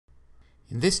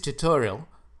In this tutorial,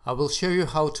 I will show you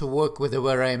how to work with the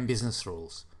Where I Am business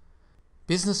rules.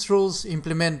 Business rules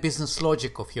implement business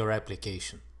logic of your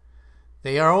application.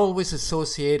 They are always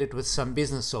associated with some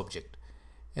business object,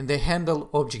 and they handle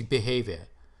object behavior,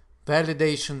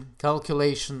 validation,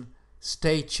 calculation,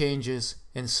 state changes,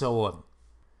 and so on.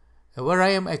 A Where I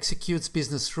Am executes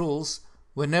business rules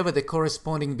whenever the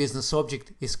corresponding business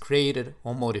object is created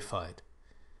or modified.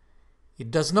 It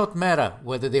does not matter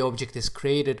whether the object is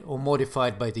created or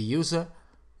modified by the user,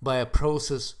 by a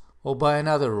process, or by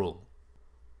another rule.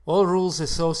 All rules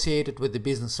associated with the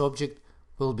business object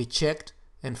will be checked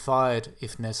and fired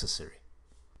if necessary.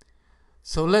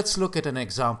 So let's look at an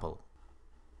example.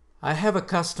 I have a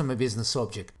customer business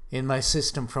object in my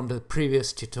system from the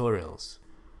previous tutorials.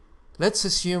 Let's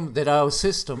assume that our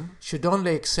system should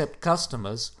only accept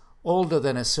customers older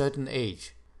than a certain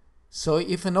age. So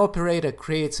if an operator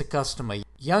creates a customer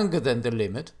younger than the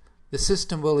limit, the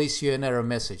system will issue an error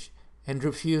message and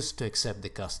refuse to accept the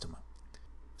customer.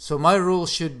 So my rule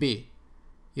should be,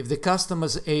 if the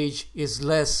customer's age is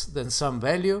less than some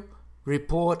value,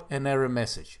 report an error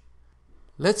message.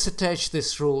 Let's attach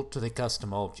this rule to the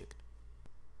customer object.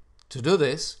 To do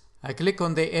this, I click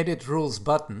on the Edit Rules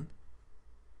button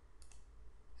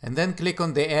and then click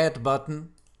on the Add button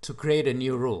to create a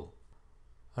new rule.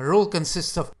 A rule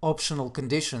consists of optional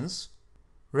conditions,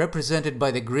 represented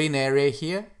by the green area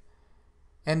here,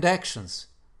 and actions,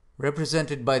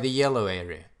 represented by the yellow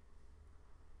area.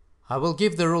 I will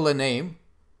give the rule a name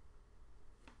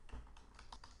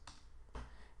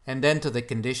and enter the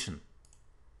condition.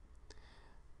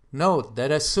 Note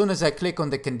that as soon as I click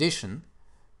on the condition,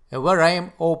 a Where I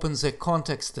Am opens a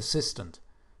context assistant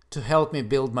to help me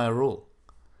build my rule.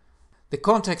 The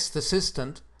context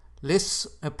assistant lists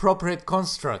appropriate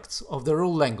constructs of the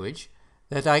rule language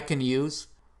that I can use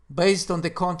based on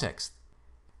the context,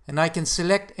 and I can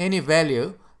select any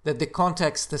value that the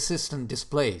context assistant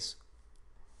displays.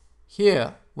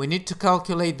 Here, we need to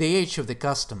calculate the age of the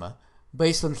customer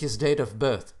based on his date of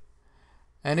birth,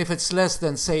 and if it's less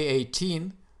than, say,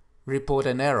 18, report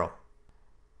an error.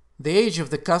 The age of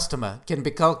the customer can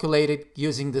be calculated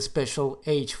using the special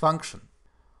age function.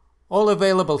 All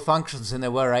available functions in a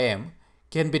Where I Am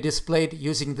can be displayed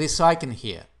using this icon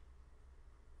here.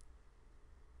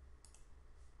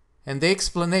 And the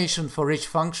explanation for each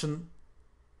function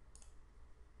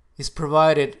is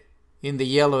provided in the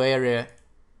yellow area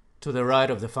to the right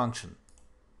of the function.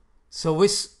 So we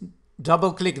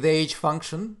double-click the age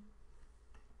function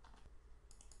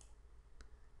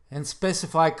and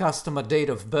specify customer date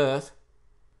of birth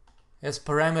as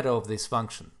parameter of this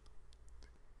function.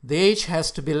 The age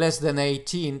has to be less than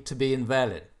 18 to be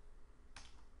invalid.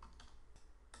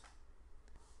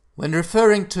 When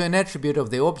referring to an attribute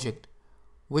of the object,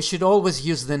 we should always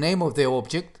use the name of the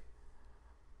object,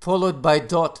 followed by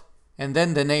dot and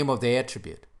then the name of the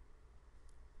attribute.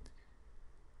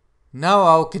 Now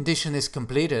our condition is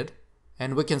completed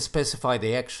and we can specify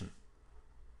the action.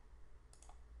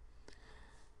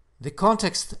 The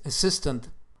context assistant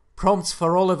prompts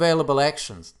for all available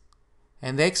actions,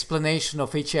 and the explanation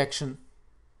of each action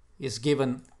is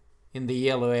given in the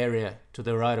yellow area to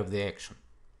the right of the action.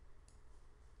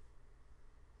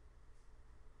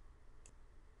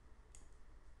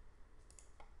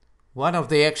 One of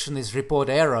the actions is report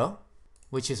error,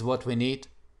 which is what we need.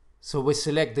 So we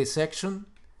select this action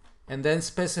and then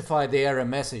specify the error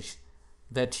message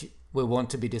that we want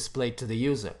to be displayed to the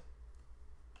user.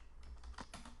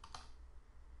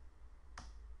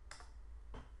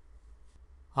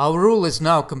 Our rule is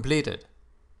now completed.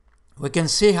 We can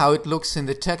see how it looks in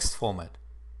the text format.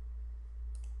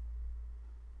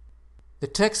 The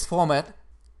text format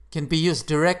can be used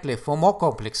directly for more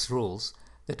complex rules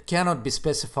that cannot be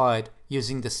specified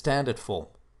using the standard form.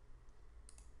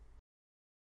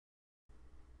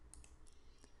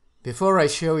 Before I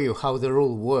show you how the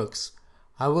rule works,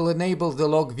 I will enable the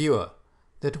log viewer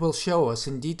that will show us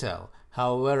in detail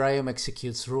how Where I Am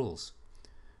executes rules.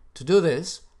 To do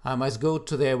this, I must go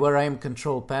to the Where I Am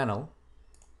control panel,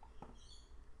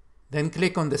 then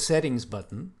click on the Settings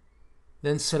button,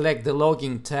 then select the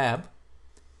Logging tab,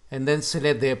 and then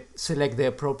select the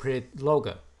appropriate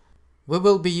logger. We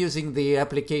will be using the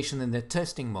application in the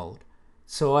testing mode,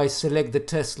 so I select the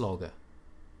test logger.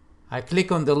 I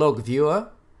click on the log viewer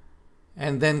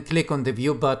and then click on the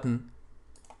View button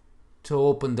to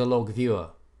open the log viewer.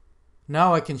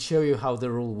 Now I can show you how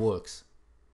the rule works.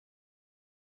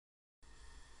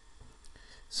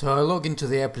 So I log into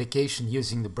the application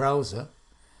using the browser,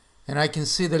 and I can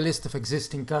see the list of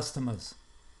existing customers.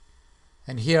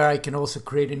 And here I can also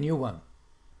create a new one.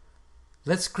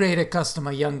 Let's create a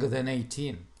customer younger than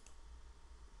 18.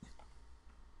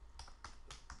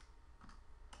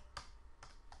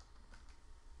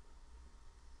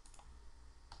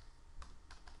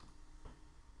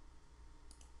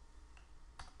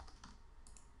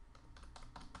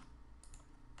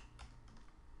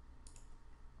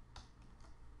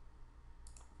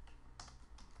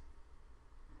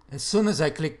 As soon as I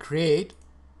click Create,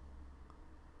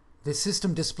 the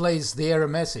system displays the error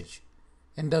message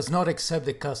and does not accept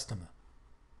the customer.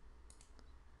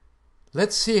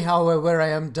 Let's see how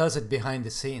AwareIM does it behind the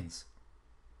scenes.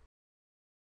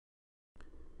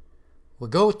 We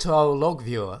go to our log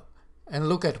viewer and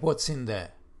look at what's in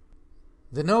there.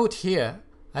 The node here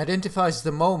identifies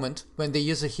the moment when the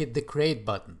user hit the Create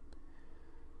button.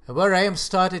 AwareIM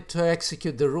started to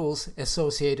execute the rules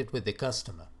associated with the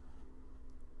customer.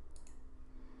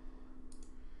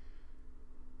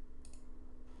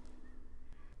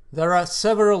 There are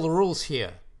several rules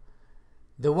here.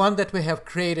 The one that we have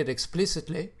created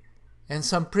explicitly and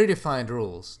some predefined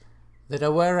rules that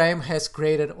AwareIM has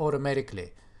created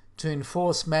automatically to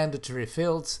enforce mandatory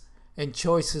fields and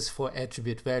choices for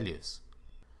attribute values.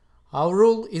 Our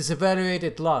rule is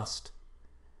evaluated last,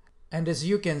 and as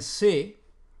you can see,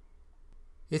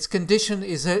 its condition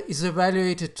is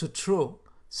evaluated to true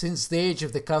since the age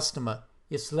of the customer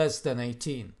is less than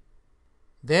 18.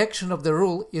 The action of the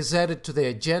rule is added to the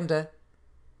agenda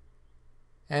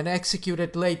and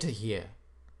executed later here,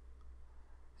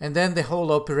 and then the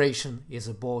whole operation is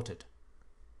aborted.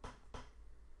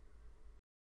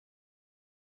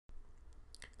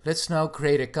 Let's now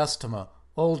create a customer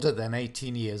older than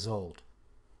 18 years old.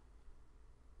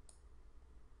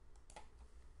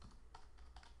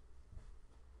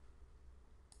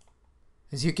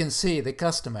 As you can see, the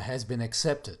customer has been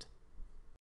accepted.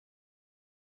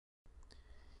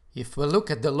 If we look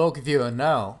at the log viewer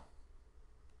now,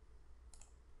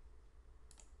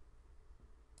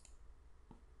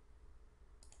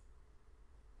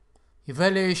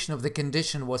 evaluation of the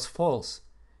condition was false,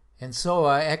 and so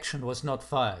our action was not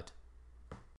fired.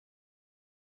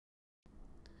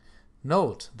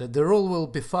 Note that the rule will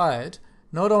be fired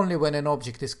not only when an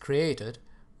object is created,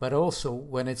 but also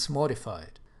when it's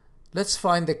modified. Let's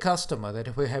find the customer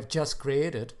that we have just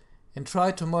created and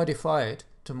try to modify it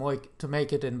to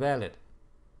make it invalid.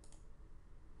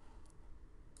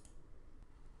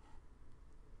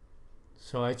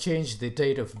 So I changed the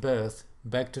date of birth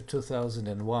back to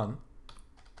 2001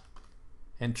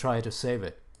 and try to save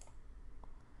it.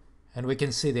 And we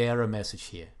can see the error message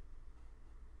here.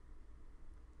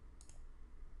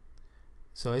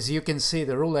 So as you can see,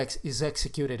 the rule is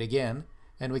executed again,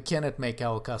 and we cannot make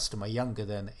our customer younger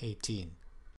than 18.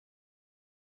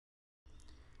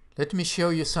 Let me show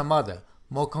you some other,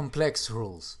 more complex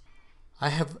rules. I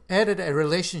have added a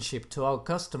relationship to our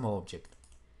customer object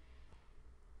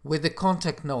with the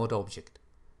contact node object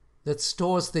that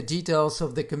stores the details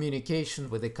of the communication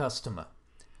with the customer,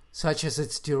 such as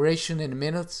its duration in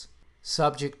minutes,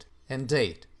 subject, and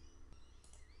date.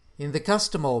 In the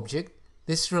customer object,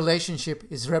 this relationship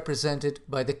is represented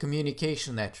by the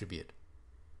communication attribute.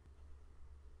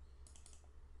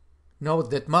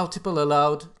 Note that multiple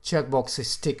allowed checkbox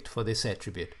is ticked for this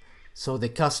attribute, so the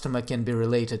customer can be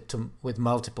related with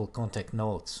multiple contact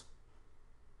nodes.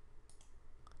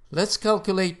 Let's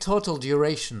calculate total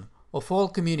duration of all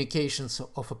communications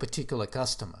of a particular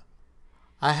customer.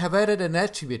 I have added an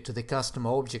attribute to the customer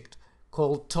object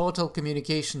called total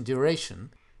communication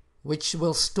duration, which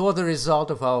will store the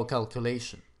result of our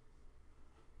calculation.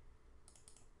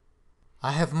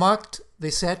 I have marked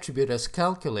this attribute as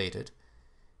calculated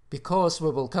because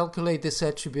we will calculate this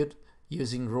attribute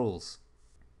using rules.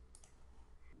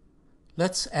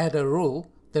 Let's add a rule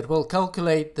that will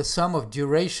calculate the sum of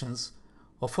durations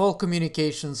of all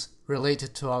communications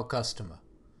related to our customer.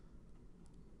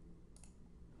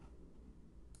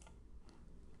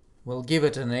 We'll give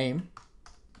it a name.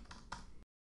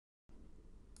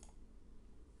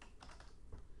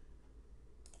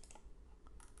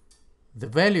 The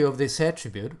value of this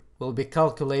attribute will be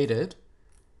calculated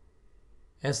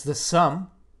as the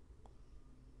sum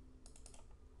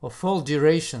of all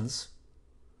durations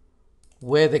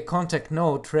where the contact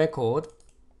node record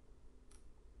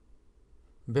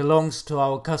belongs to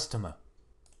our customer.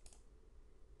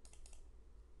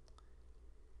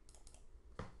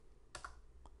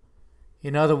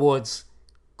 In other words,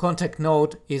 contact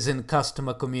node is in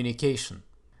customer communication.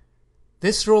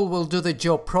 This rule will do the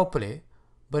job properly,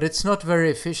 but it's not very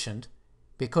efficient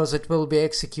because it will be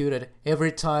executed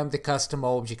every time the customer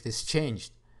object is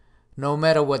changed, no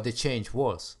matter what the change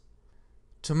was.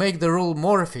 To make the rule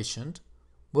more efficient,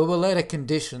 we will add a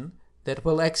condition that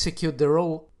will execute the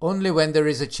rule only when there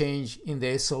is a change in the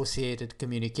associated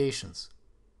communications.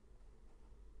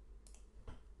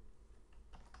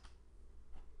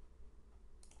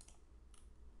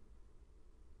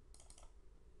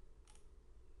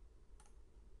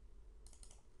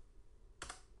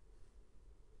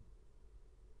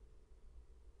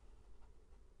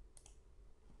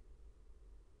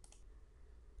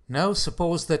 Now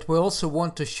suppose that we also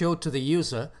want to show to the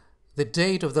user the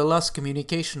date of the last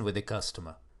communication with the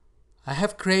customer. I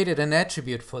have created an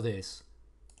attribute for this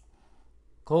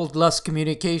called last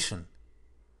communication,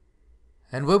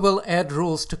 and we will add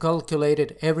rules to calculate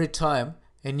it every time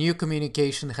a new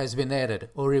communication has been added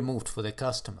or removed for the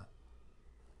customer.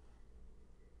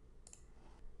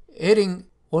 Adding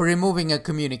or removing a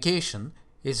communication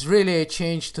is really a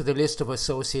change to the list of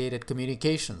associated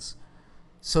communications.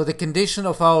 So the condition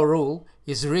of our rule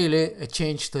is really a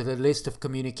change to the list of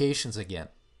communications again.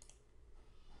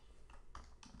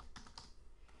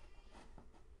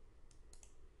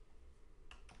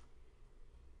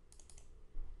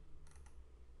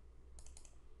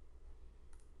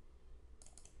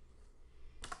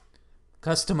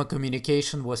 Customer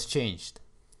communication was changed.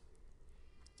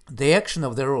 The action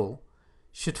of the rule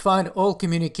should find all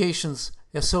communications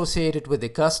associated with the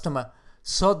customer,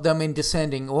 sort them in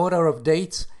descending order of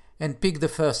dates, and pick the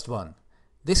first one.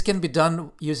 This can be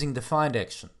done using the find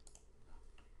action.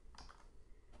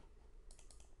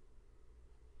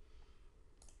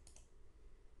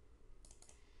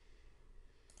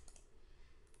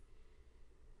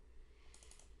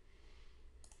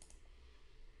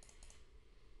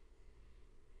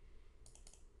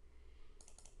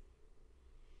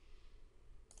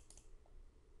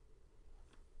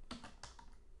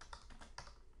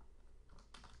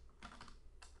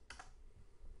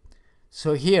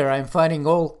 So here I'm finding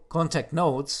all contact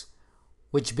nodes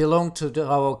which belong to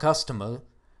our customer,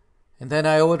 and then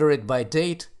I order it by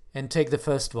date and take the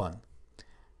first one.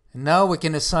 And now we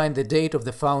can assign the date of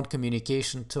the found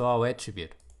communication to our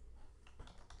attribute.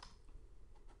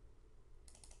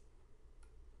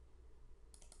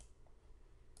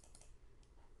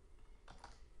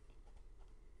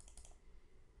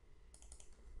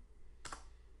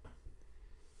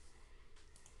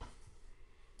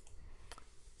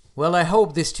 Well, I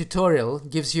hope this tutorial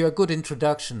gives you a good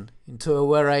introduction into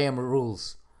AwareIM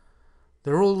rules.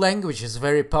 The rule language is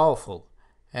very powerful,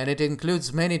 and it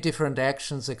includes many different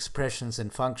actions, expressions,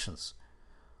 and functions.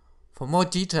 For more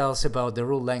details about the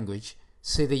rule language,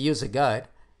 see the user guide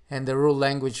and the rule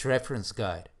language reference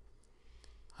guide.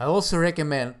 I also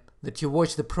recommend that you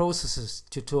watch the processes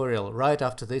tutorial right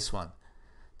after this one.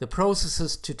 The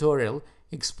processes tutorial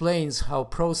explains how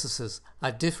processes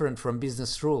are different from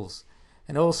business rules,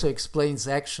 and also explains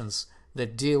actions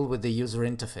that deal with the user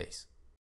interface.